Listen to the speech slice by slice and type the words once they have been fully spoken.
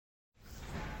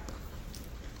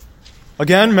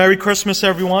Again, Merry Christmas,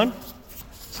 everyone.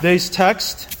 Today's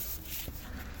text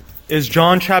is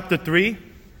John chapter 3,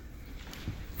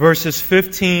 verses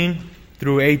 15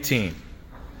 through 18.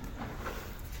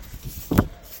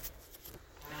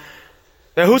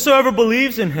 That whosoever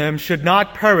believes in him should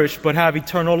not perish but have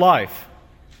eternal life.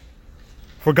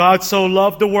 For God so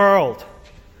loved the world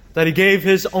that he gave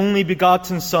his only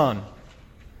begotten Son,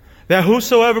 that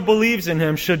whosoever believes in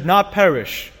him should not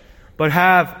perish but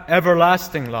have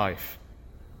everlasting life.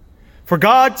 For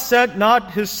God sent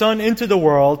not his Son into the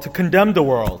world to condemn the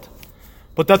world,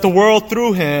 but that the world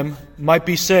through him might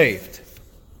be saved.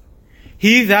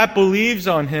 He that believes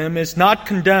on him is not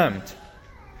condemned,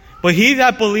 but he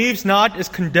that believes not is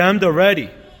condemned already,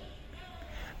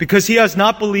 because he has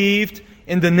not believed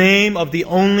in the name of the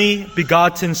only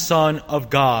begotten Son of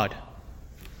God.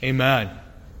 Amen.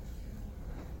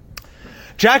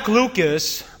 Jack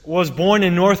Lucas was born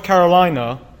in North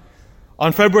Carolina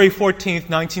on February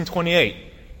 14th, 1928.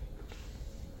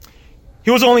 He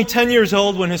was only 10 years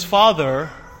old when his father,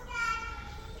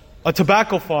 a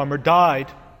tobacco farmer,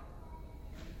 died,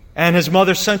 and his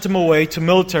mother sent him away to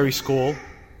military school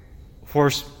for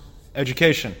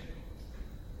education.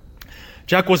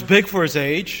 Jack was big for his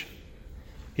age.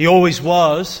 He always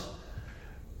was.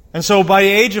 And so by the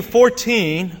age of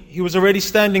 14, he was already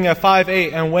standing at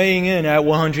 5'8" and weighing in at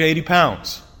 180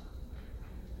 pounds.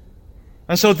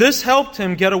 And so this helped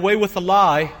him get away with a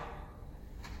lie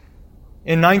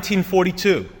in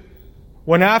 1942,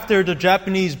 when after the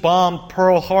Japanese bombed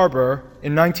Pearl Harbor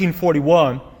in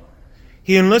 1941,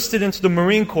 he enlisted into the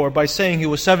Marine Corps by saying he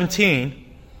was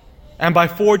 17 and by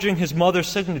forging his mother's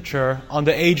signature on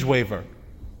the age waiver.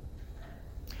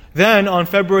 Then, on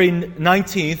February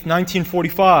 19th,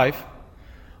 1945,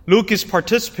 Lucas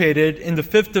participated in the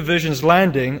 5th Division's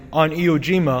landing on Iwo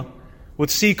Jima with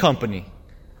C Company,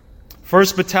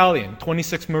 1st Battalion,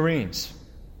 26 Marines.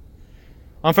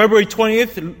 On February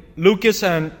 20th, Lucas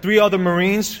and 3 other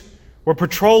Marines were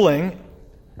patrolling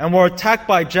and were attacked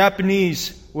by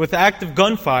Japanese with active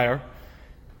gunfire,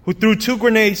 who threw 2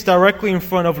 grenades directly in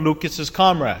front of Lucas's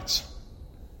comrades.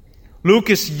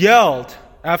 Lucas yelled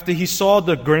after he saw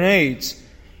the grenades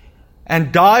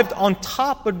and dived on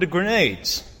top of the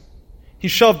grenades. He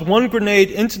shoved 1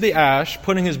 grenade into the ash,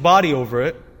 putting his body over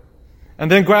it, and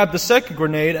then grabbed the second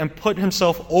grenade and put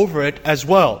himself over it as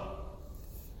well.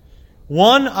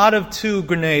 1 out of 2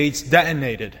 grenades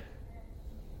detonated.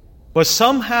 But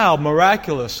somehow,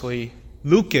 miraculously,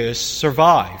 Lucas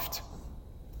survived.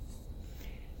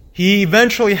 He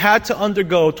eventually had to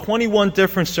undergo 21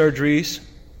 different surgeries,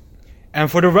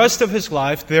 and for the rest of his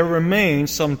life, there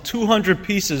remained some 200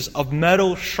 pieces of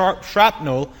metal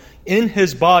shrapnel in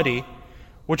his body,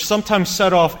 which sometimes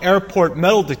set off airport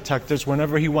metal detectors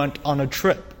whenever he went on a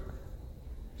trip.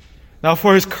 Now,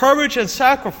 for his courage and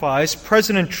sacrifice,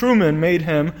 President Truman made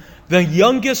him the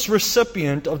youngest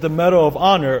recipient of the Medal of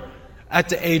Honor at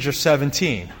the age of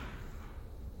 17.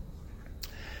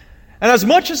 And as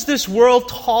much as this world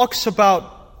talks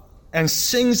about and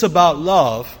sings about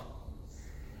love,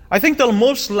 I think the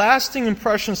most lasting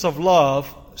impressions of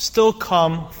love still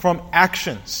come from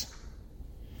actions.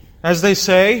 As they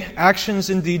say,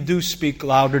 actions indeed do speak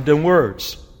louder than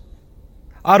words.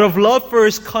 Out of love for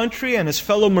his country and his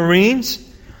fellow Marines,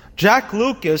 Jack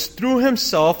Lucas threw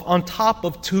himself on top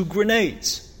of 2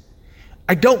 grenades.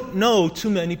 I don't know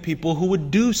too many people who would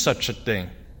do such a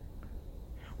thing.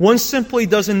 One simply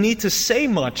doesn't need to say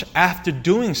much after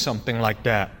doing something like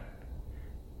that.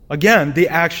 Again, the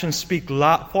actions speak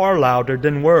far louder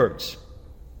than words.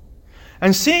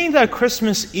 And seeing that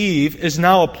Christmas Eve is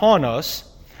now upon us,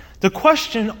 the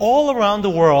question all around the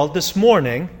world this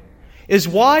morning is,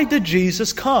 why did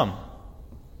Jesus come?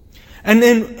 And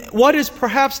in what is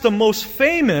perhaps the most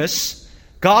famous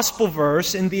gospel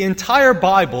verse in the entire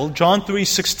Bible, John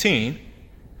 3:16,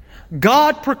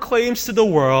 God proclaims to the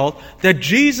world that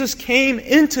Jesus came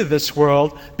into this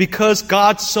world because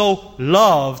God so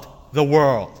loved the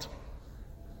world.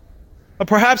 Or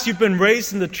perhaps you've been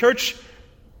raised in the church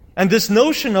and this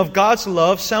notion of God's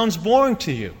love sounds boring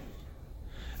to you.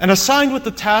 And assigned with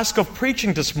the task of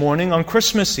preaching this morning on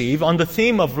Christmas Eve on the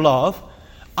theme of love,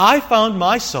 I found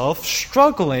myself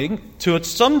struggling to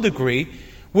some degree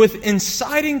with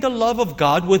inciting the love of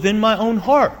God within my own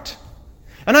heart.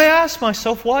 And I asked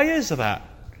myself, why is that?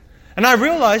 And I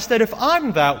realized that if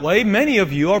I'm that way, many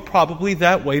of you are probably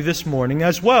that way this morning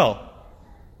as well.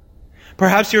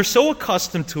 Perhaps you're so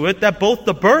accustomed to it that both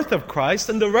the birth of Christ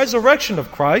and the resurrection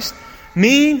of Christ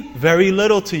mean very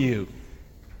little to you.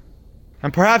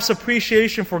 And perhaps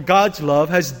appreciation for God's love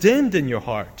has dimmed in your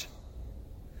heart.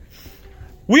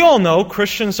 We all know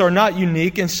Christians are not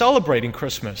unique in celebrating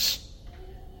Christmas.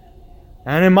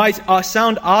 And it might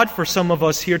sound odd for some of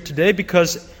us here today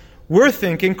because we're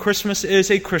thinking Christmas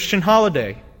is a Christian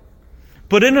holiday.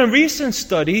 But in a recent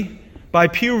study by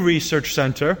Pew Research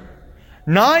Center,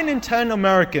 9 in 10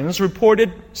 Americans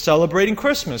reported celebrating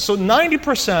Christmas. So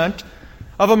 90%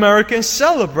 of Americans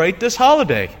celebrate this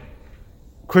holiday.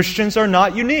 Christians are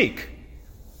not unique.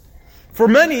 For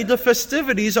many, the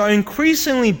festivities are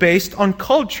increasingly based on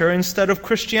culture instead of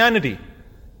Christianity.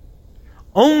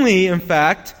 Only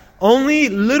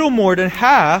little more than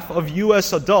half of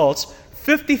U.S. adults,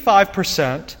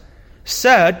 55%,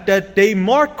 said that they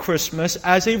mark Christmas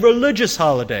as a religious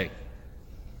holiday.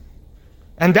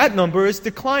 And that number is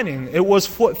declining. It was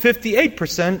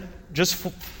 58% just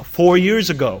 4 years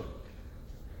ago.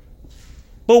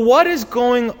 But what is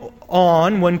going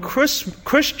on when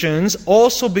Christians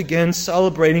also begin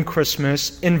celebrating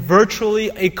Christmas in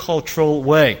virtually a cultural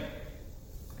way?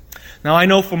 Now, I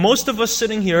know for most of us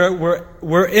sitting here,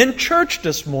 we're in church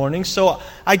this morning, so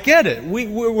I get it.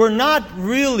 We're not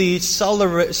really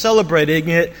celebrating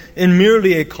it in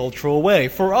merely a cultural way.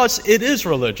 For us, it is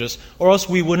religious, or else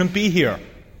we wouldn't be here.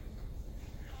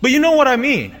 But you know what I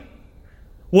mean.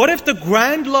 What if the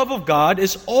grand love of God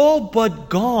is all but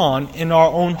gone in our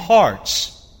own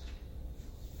hearts?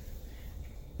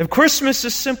 If Christmas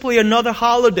is simply another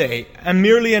holiday and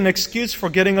merely an excuse for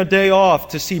getting a day off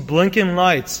to see blinking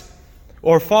lights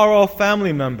or far-off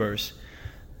family members,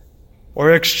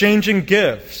 or exchanging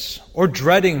gifts, or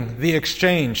dreading the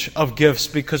exchange of gifts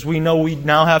because we know we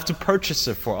now have to purchase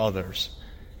it for others,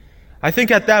 I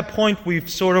think at that point we've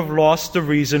sort of lost the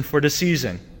reason for the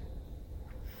season.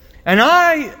 And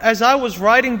as I was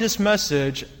writing this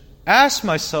message, asked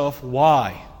myself,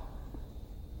 why?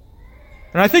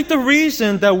 And I think the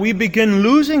reason that we begin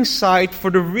losing sight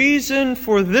for the reason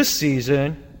for this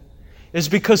season is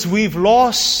because we've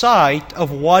lost sight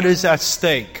of what is at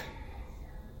stake.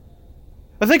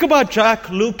 Now think about Jack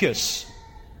Lucas,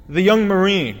 the young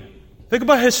Marine. Think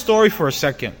about his story for a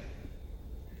second.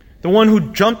 The one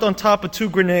who jumped on top of 2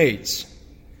 grenades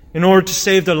in order to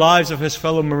save the lives of his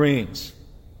fellow Marines.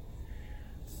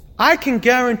 I can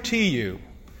guarantee you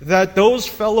that those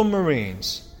fellow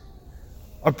Marines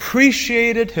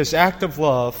appreciated his act of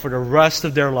love for the rest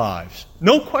of their lives.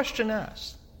 No question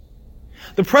asked.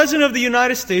 The President of the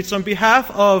United States, on behalf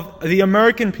of the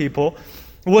American people,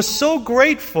 was so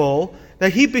grateful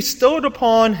that he bestowed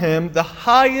upon him the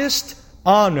highest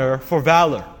honor for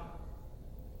valor.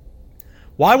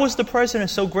 Why was the President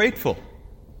so grateful?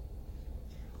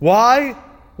 Why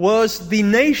was the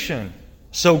nation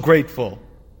so grateful?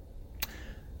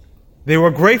 They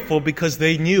were grateful because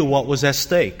they knew what was at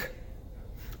stake.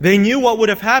 They knew what would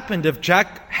have happened if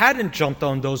Jack hadn't jumped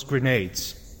on those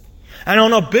grenades. And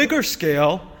on a bigger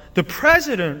scale, the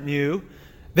President knew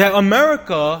that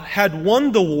America had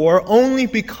won the war only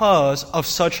because of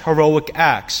such heroic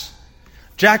acts.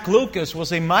 Jack Lucas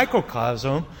was a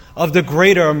microcosm of the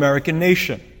greater American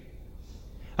nation.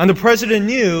 And the President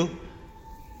knew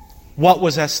what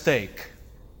was at stake.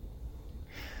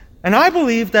 And I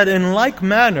believe that in like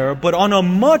manner, but on a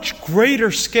much greater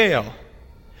scale,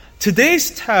 today's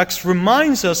text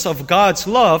reminds us of God's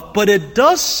love, but it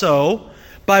does so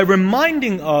by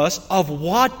reminding us of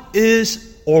what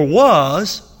is or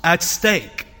was at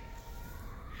stake.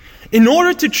 In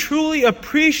order to truly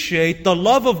appreciate the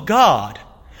love of God,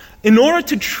 in order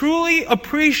to truly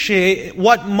appreciate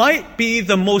what might be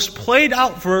the most played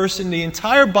out verse in the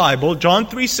entire Bible, John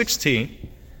 3:16,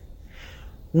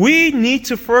 we need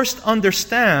to first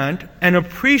understand and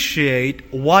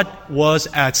appreciate what was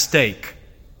at stake.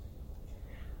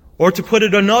 Or to put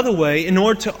it another way, in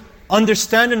order to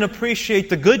understand and appreciate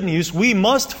the good news, we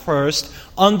must first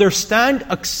understand,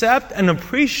 accept, and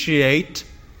appreciate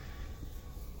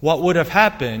what would have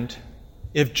happened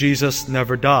if Jesus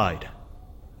never died.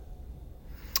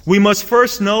 We must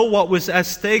first know what was at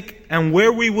stake and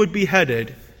where we would be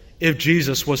headed if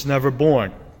Jesus was never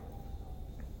born.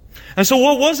 And so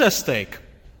what was at stake?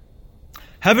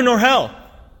 Heaven or hell?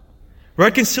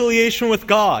 Reconciliation with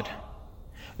God?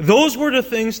 Those were the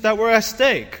things that were at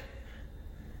stake.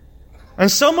 And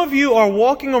some of you are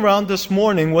walking around this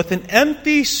morning with an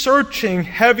empty, searching,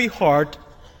 heavy heart,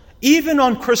 even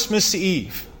on Christmas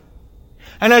Eve.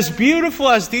 And as beautiful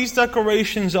as these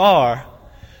decorations are,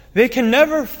 they can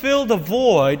never fill the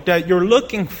void that you're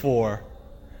looking for,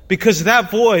 because that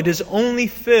void is only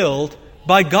filled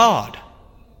by God.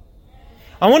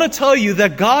 I want to tell you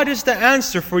that God is the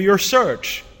answer for your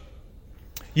search.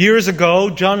 Years ago,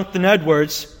 Jonathan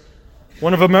Edwards,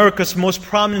 one of America's most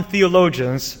prominent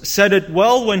theologians, said it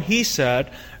well when he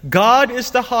said, God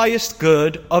is the highest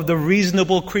good of the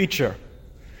reasonable creature.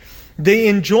 The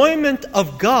enjoyment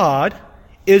of God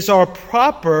is our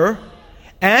proper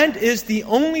and is the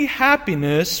only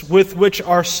happiness with which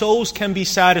our souls can be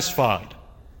satisfied.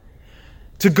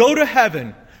 To go to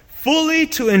heaven, fully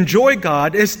to enjoy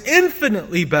God, is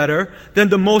infinitely better than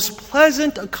the most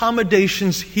pleasant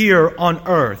accommodations here on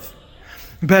earth.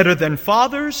 Better than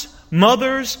fathers,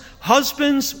 mothers,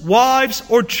 husbands, wives,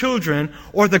 or children,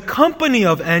 or the company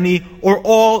of any or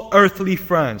all earthly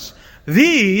friends.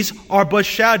 These are but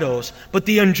shadows, but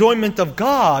the enjoyment of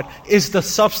God is the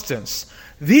substance.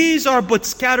 These are but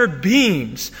scattered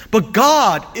beams, but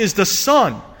God is the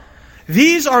sun.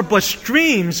 These are but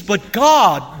streams, but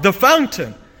God the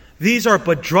fountain. These are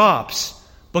but drops,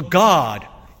 but God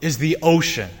is the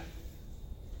ocean.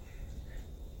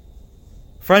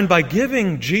 Friend, by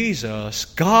giving Jesus,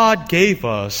 God gave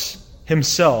us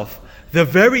Himself, the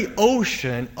very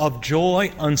ocean of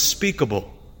joy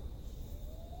unspeakable.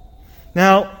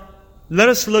 Now, let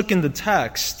us look in the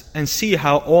text and see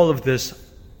how all of this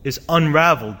is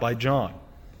unraveled by John.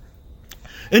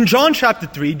 In John chapter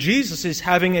 3, Jesus is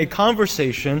having a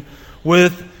conversation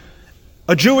with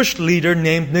a Jewish leader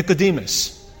named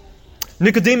Nicodemus.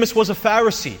 Nicodemus was a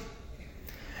Pharisee,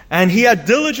 and he had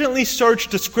diligently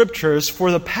searched the Scriptures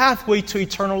for the pathway to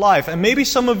eternal life. And maybe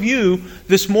some of you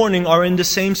this morning are in the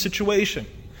same situation.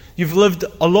 You've lived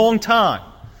a long time,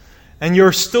 and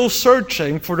you're still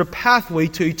searching for the pathway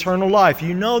to eternal life.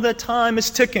 You know that time is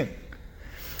ticking.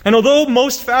 And although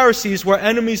most Pharisees were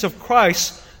enemies of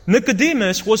Christ,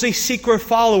 Nicodemus was a secret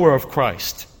follower of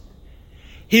Christ.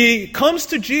 He comes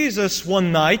to Jesus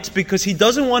one night because he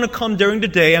doesn't want to come during the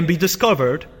day and be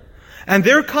discovered. And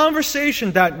their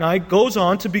conversation that night goes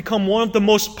on to become one of the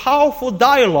most powerful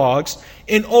dialogues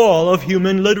in all of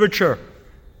human literature.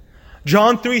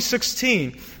 John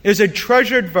 3:16 is a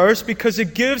treasured verse because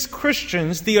it gives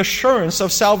Christians the assurance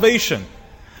of salvation.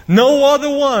 No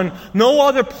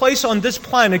other place on this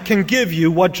planet can give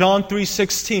you what John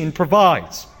 3:16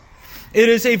 provides. It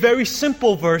is a very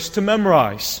simple verse to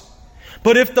memorize.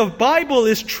 But if the Bible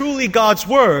is truly God's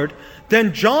Word,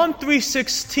 then John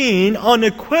 3:16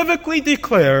 unequivocally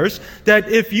declares that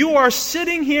if you are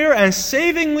sitting here and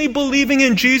savingly believing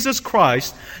in Jesus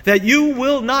Christ, that you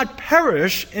will not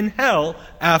perish in hell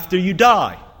after you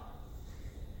die.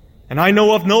 And I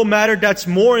know of no matter that's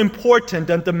more important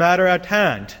than the matter at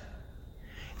hand.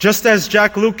 Just as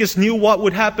Jack Lucas knew what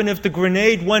would happen if the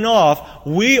grenade went off,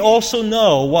 we also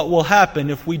know what will happen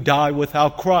if we die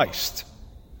without Christ.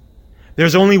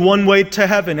 There's only one way to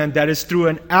heaven, and that is through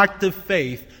an active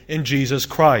faith in Jesus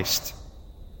Christ.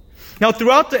 Now,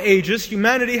 throughout the ages,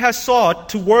 humanity has sought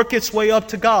to work its way up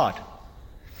to God.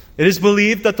 It is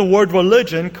believed that the word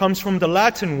religion comes from the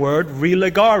Latin word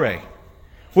religare,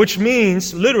 which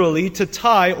means literally to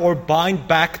tie or bind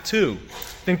back to.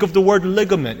 Think of the word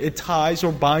ligament. It ties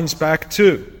or binds back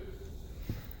to.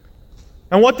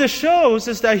 And what this shows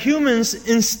is that humans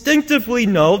instinctively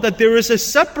know that there is a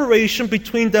separation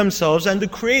between themselves and the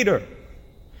Creator.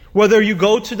 Whether you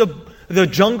go to the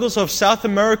jungles of South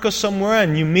America somewhere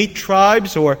and you meet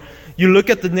tribes, or you look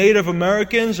at the Native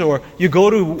Americans, or you go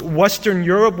to Western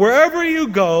Europe, wherever you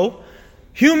go,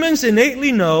 humans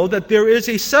innately know that there is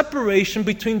a separation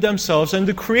between themselves and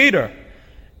the Creator.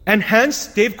 And hence,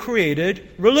 they've created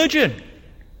religion.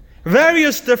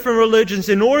 Various different religions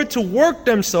in order to work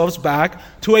themselves back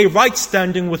to a right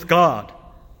standing with God.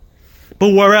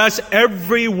 But whereas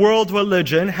every world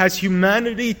religion has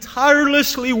humanity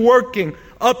tirelessly working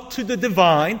up to the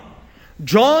divine,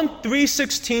 John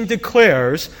 3:16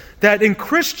 declares that in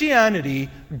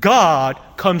Christianity, God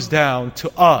comes down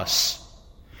to us.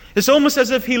 It's almost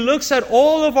as if He looks at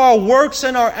all of our works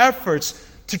and our efforts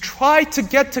to try to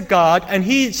get to God, and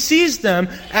He sees them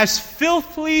as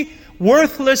filthily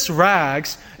worthless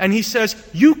rags, and He says,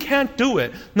 you can't do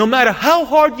it. No matter how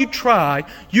hard you try,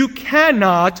 you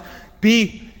cannot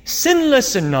be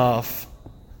sinless enough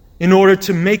in order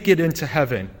to make it into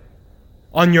heaven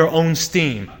on your own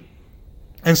steam.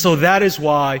 And so that is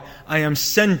why I am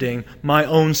sending my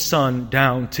own Son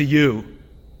down to you.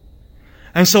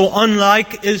 And so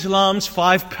unlike Islam's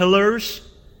 5 pillars,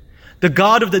 the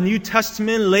God of the New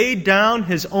Testament laid down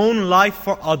His own life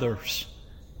for others.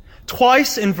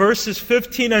 Twice in verses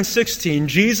 15 and 16,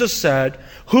 Jesus said,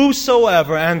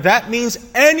 whosoever, and that means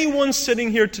anyone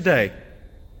sitting here today,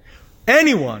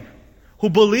 anyone who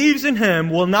believes in Him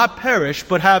will not perish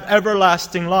but have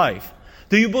everlasting life.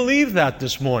 Do you believe that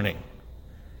this morning?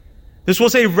 This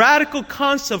was a radical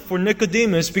concept for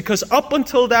Nicodemus because up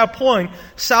until that point,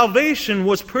 salvation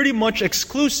was pretty much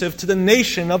exclusive to the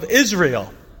nation of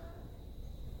Israel.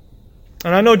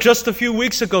 And I know just a few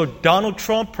weeks ago,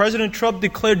 President Trump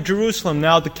declared Jerusalem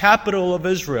now the capital of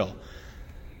Israel.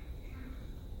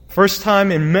 First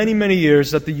time in many, many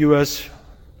years that the U.S.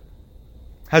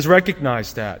 has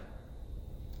recognized that.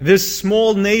 This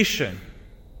small nation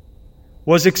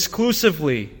was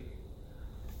exclusively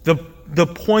the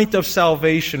point of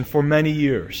salvation for many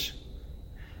years.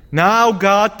 Now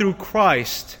God, through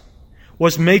Christ,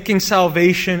 was making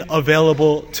salvation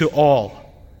available to all.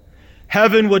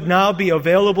 Heaven would now be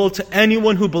available to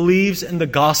anyone who believes in the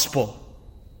gospel.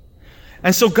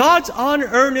 And so God's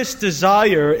unearnest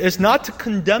desire is not to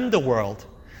condemn the world,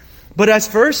 but as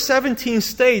verse 17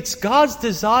 states, God's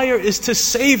desire is to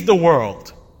save the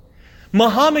world.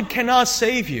 Muhammad cannot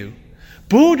save you.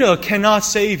 Buddha cannot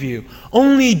save you.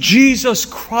 Only Jesus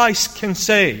Christ can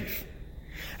save.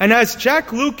 And as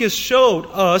Jack Lucas showed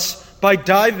us by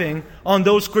diving on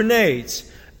those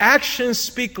grenades, actions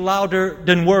speak louder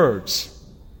than words.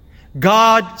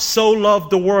 God so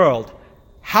loved the world.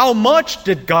 How much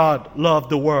did God love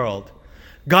the world?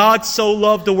 God so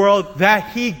loved the world that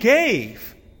He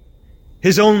gave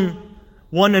His own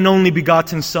one and only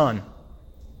begotten Son.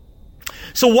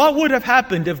 So what would have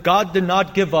happened if God did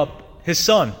not give up His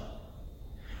Son?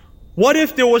 What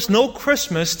if there was no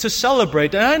Christmas to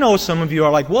celebrate? And I know some of you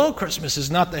are like, well, Christmas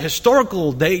is not the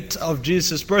historical date of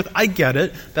Jesus' birth. I get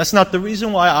it. That's not the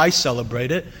reason why I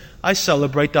celebrate it. I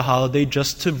celebrate the holiday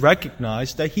just to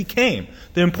recognize that He came.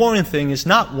 The important thing is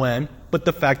not when, but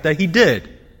the fact that He did.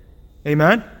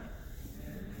 Amen?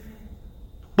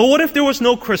 But what if there was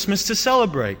no Christmas to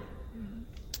celebrate?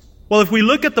 Well, if we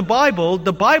look at the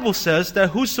Bible says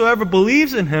that whosoever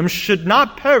believes in Him should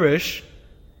not perish,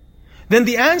 then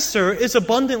the answer is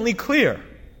abundantly clear.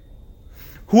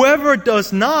 Whoever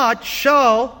does not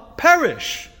shall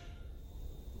perish.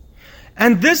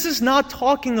 And this is not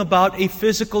talking about a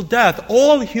physical death.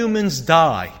 All humans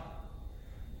die.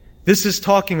 This is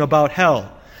talking about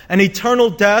hell, an eternal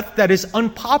death that is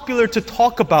unpopular to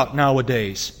talk about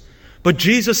nowadays. But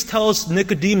Jesus tells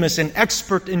Nicodemus, an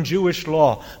expert in Jewish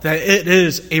law, that it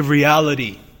is a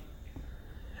reality.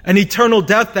 An eternal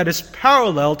death that is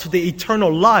parallel to the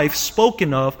eternal life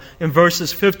spoken of in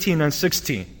verses 15 and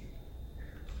 16.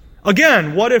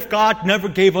 Again, what if God never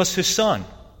gave us His Son?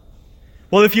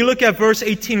 Well, if you look at verse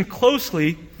 18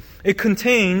 closely, it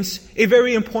contains a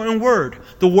very important word,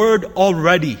 the word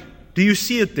already. Do you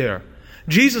see it there?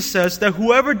 Jesus says that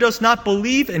whoever does not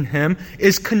believe in Him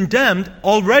is condemned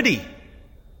already.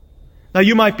 Now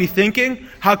you might be thinking,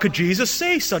 how could Jesus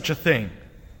say such a thing?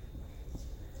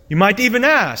 You might even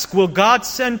ask, will God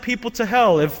send people to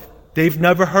hell if they've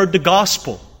never heard the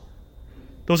gospel?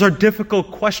 Those are difficult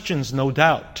questions, no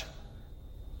doubt.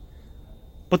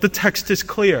 But the text is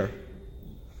clear.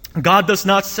 God does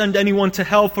not send anyone to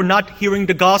hell for not hearing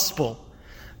the gospel.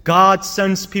 God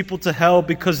sends people to hell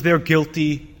because they're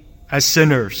guilty as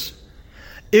sinners.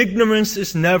 Ignorance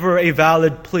is never a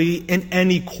valid plea in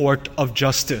any court of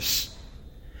justice.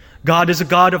 God is a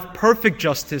God of perfect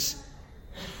justice.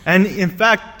 And in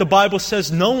fact, the Bible says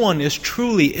no one is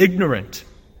truly ignorant.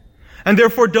 And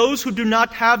therefore, those who do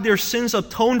not have their sins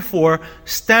atoned for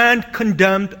stand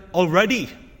condemned already.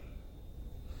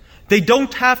 They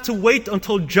don't have to wait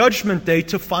until Judgment Day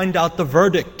to find out the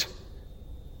verdict.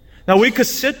 Now, we could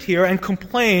sit here and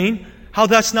complain how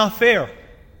that's not fair.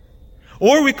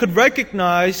 Or we could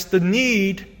recognize the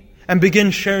need and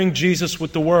begin sharing Jesus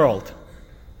with the world.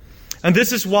 And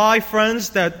this is why, friends,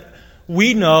 that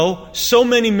we know so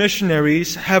many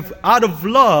missionaries have, out of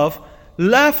love,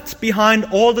 left behind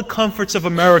all the comforts of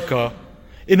America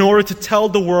in order to tell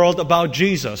the world about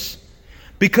Jesus.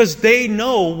 Because they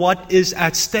know what is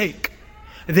at stake.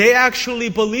 They actually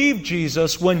believe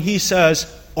Jesus when He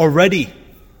says, already.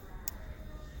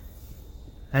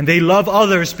 And they love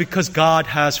others because God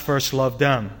has first loved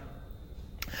them.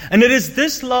 And it is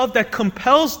this love that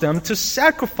compels them to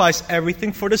sacrifice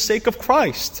everything for the sake of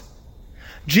Christ.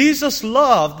 Jesus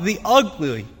loved the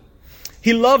ugly.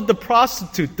 He loved the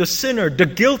prostitute, the sinner, the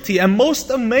guilty, and most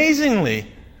amazingly,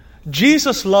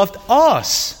 Jesus loved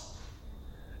us.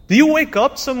 Do you wake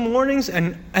up some mornings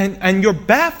and you're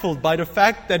baffled by the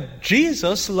fact that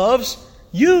Jesus loves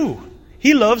you?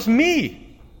 He loves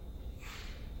me.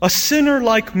 A sinner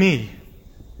like me.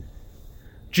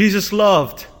 Jesus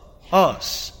loved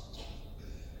us.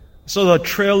 So the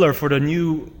trailer for the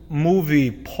new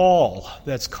movie Paul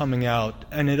that's coming out,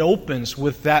 and it opens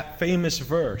with that famous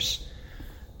verse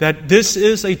that this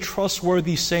is a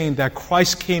trustworthy saying that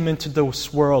Christ came into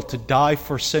this world to die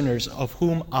for sinners, of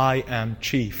whom I am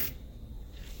chief.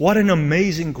 What an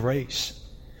amazing grace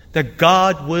that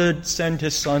God would send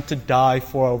His Son to die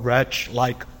for a wretch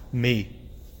like me.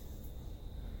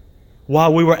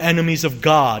 While we were enemies of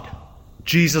God,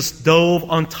 Jesus dove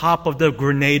on top of the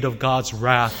grenade of God's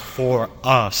wrath for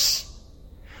us.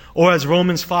 Or as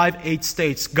Romans 5:8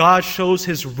 states, God shows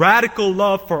His radical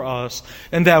love for us,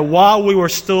 and that while we were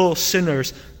still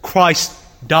sinners, Christ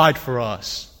died for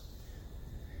us.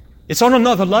 It's on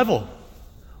another level.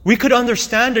 We could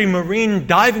understand a Marine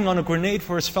diving on a grenade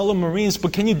for his fellow Marines,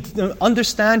 but can you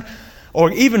understand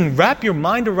or even wrap your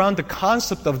mind around the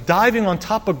concept of diving on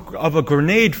top of a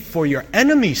grenade for your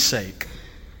enemy's sake?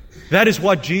 That is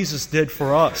what Jesus did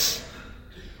for us.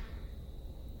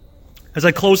 As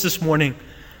I close this morning,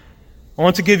 I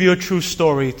want to give you a true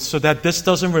story so that this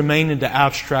doesn't remain in the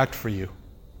abstract for you.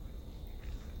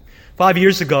 5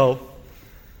 years ago,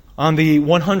 on the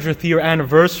 100th year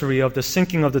anniversary of the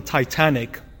sinking of the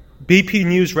Titanic, BP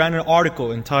News ran an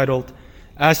article entitled,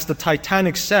 "As the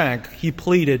Titanic Sank, He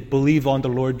Pleaded, Believe on the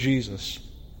Lord Jesus."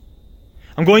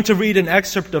 I'm going to read an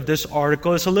excerpt of this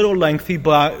article. It's a little lengthy,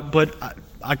 but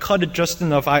I cut it just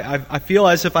enough. I feel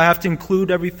as if I have to include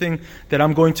everything that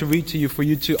I'm going to read to you for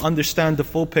you to understand the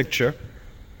full picture.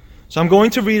 So I'm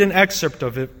going to read an excerpt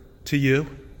of it to you.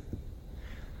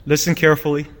 Listen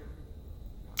carefully.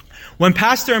 When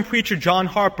pastor and preacher John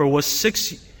Harper was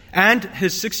 6 and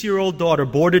his 6-year-old daughter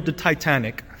boarded the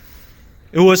Titanic,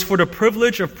 it was for the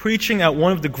privilege of preaching at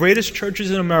one of the greatest churches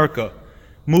in America,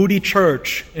 Moody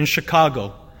Church in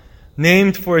Chicago,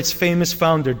 named for its famous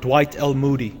founder, Dwight L.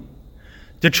 Moody.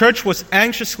 The church was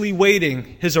anxiously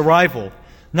waiting his arrival,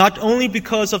 not only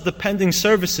because of the pending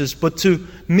services, but to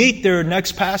meet their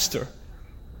next pastor.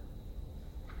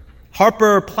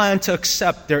 Harper planned to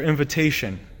accept their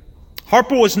invitation.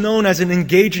 Harper was known as an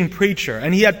engaging preacher,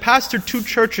 and he had pastored 2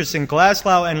 churches in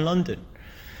Glasgow and London.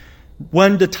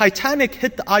 When the Titanic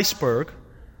hit the iceberg,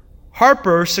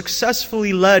 Harper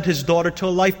successfully led his daughter to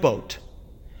a lifeboat.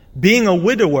 Being a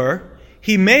widower,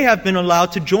 he may have been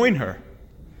allowed to join her.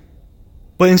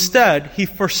 But instead, he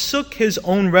forsook his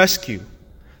own rescue,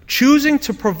 choosing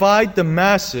to provide the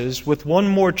masses with one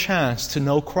more chance to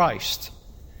know Christ.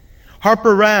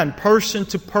 Harper ran person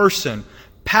to person,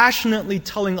 passionately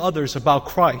telling others about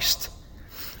Christ.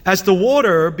 As the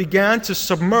water began to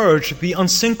submerge the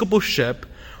unsinkable ship,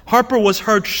 Harper was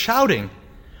heard shouting,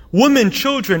 women,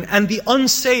 children, and the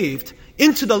unsaved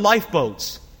into the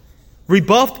lifeboats.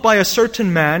 Rebuffed by a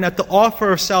certain man at the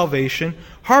offer of salvation,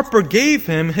 Harper gave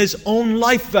him his own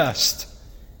life vest,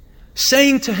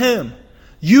 saying to him,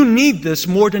 "You need this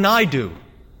more than I do."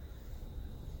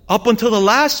 Up until the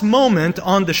last moment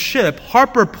on the ship,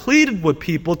 Harper pleaded with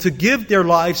people to give their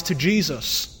lives to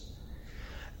Jesus.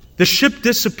 The ship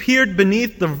disappeared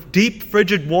beneath the deep,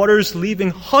 frigid waters,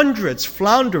 leaving hundreds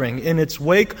floundering in its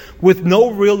wake with no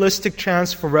realistic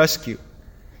chance for rescue.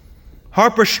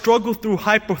 Harper struggled through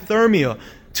hypothermia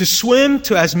to swim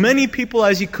to as many people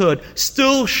as he could,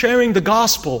 still sharing the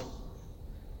gospel.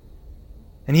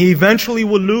 And he eventually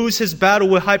would lose his battle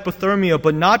with hypothermia,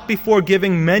 but not before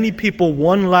giving many people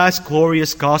one last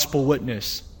glorious gospel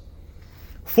witness.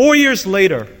 4 years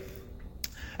later,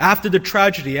 after the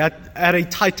tragedy, at a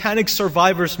Titanic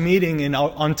survivors meeting in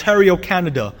Ontario,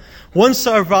 Canada, one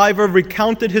survivor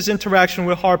recounted his interaction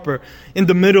with Harper in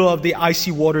the middle of the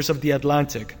icy waters of the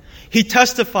Atlantic. He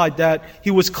testified that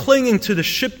he was clinging to the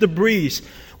ship debris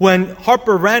when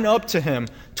Harper ran up to him,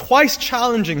 twice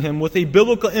challenging him with a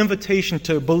biblical invitation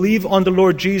to believe on the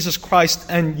Lord Jesus Christ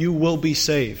and you will be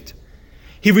saved.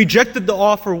 He rejected the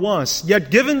offer once,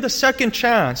 yet given the second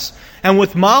chance, and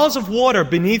with miles of water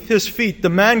beneath his feet, the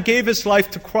man gave his life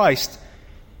to Christ.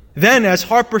 Then, as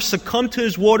Harper succumbed to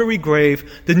his watery grave,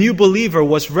 the new believer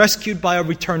was rescued by a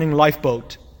returning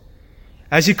lifeboat.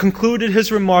 As he concluded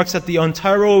his remarks at the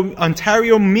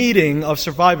Ontario meeting of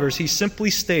survivors, he simply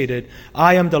stated,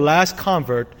 "I am the last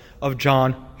convert of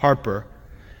John Harper."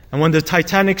 And when the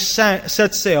Titanic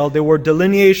set sail, there were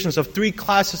delineations of 3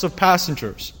 classes of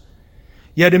passengers.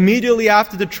 Yet immediately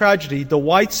after the tragedy, the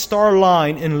White Star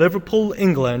Line in Liverpool,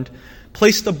 England,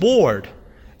 placed a board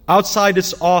outside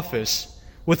its office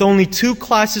with only 2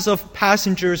 classes of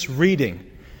passengers reading,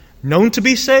 "Known to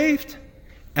be saved"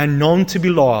 and "Known to be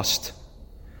lost."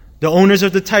 The owners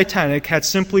of the Titanic had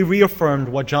simply reaffirmed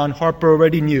what John Harper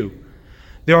already knew.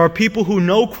 There are people who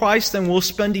know Christ and will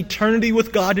spend eternity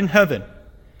with God in heaven,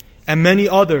 and many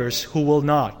others who will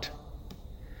not.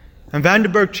 In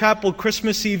Vandenberg Chapel,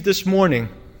 Christmas Eve this morning,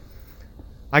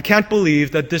 I can't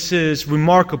believe that this is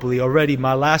remarkably already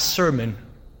my last sermon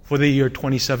for the year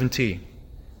 2017.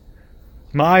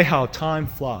 My, how time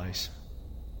flies.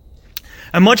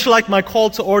 And much like my call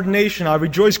to ordination, I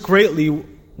rejoiced greatly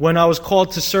when I was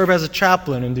called to serve as a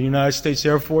chaplain in the United States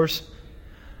Air Force.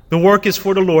 The work is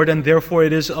for the Lord, and therefore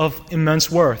it is of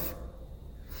immense worth.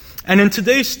 And in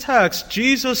today's text,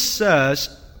 Jesus says,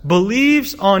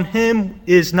 believes on him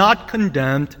is not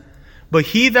condemned, But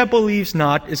he that believes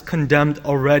not is condemned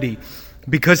already,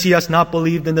 because he has not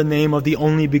believed in the name of the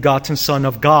only begotten Son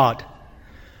of God.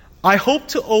 I hope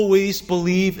to always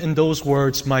believe in those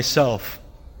words myself.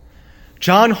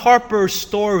 John Harper's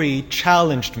story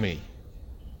challenged me.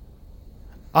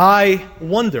 I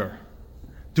wonder,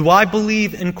 do I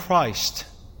believe in Christ?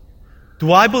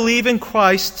 Do I believe in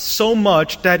Christ so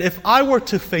much that if I were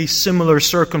to face similar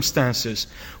circumstances,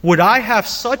 would I have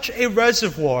such a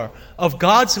reservoir of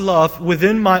God's love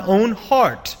within my own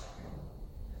heart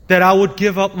that I would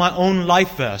give up my own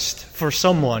life vest for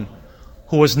someone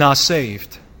who was not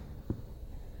saved?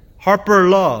 Harper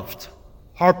loved,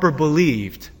 Harper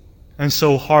believed, and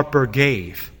so Harper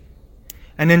gave.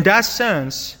 And in that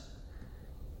sense,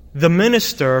 the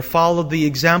minister followed the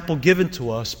example given to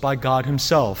us by God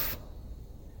Himself.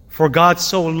 For God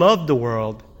so loved the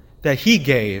world that He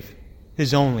gave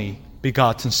His only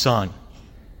begotten Son.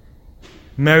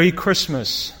 Merry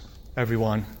Christmas,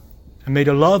 everyone. And may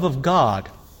the love of God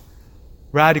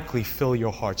radically fill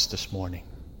your hearts this morning.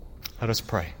 Let us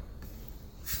pray.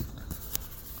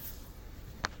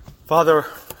 Father,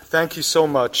 thank you so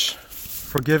much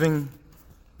for giving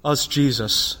us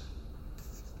Jesus,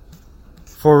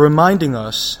 for reminding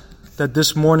us that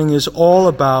this morning is all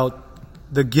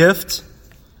about the gift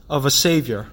of a Savior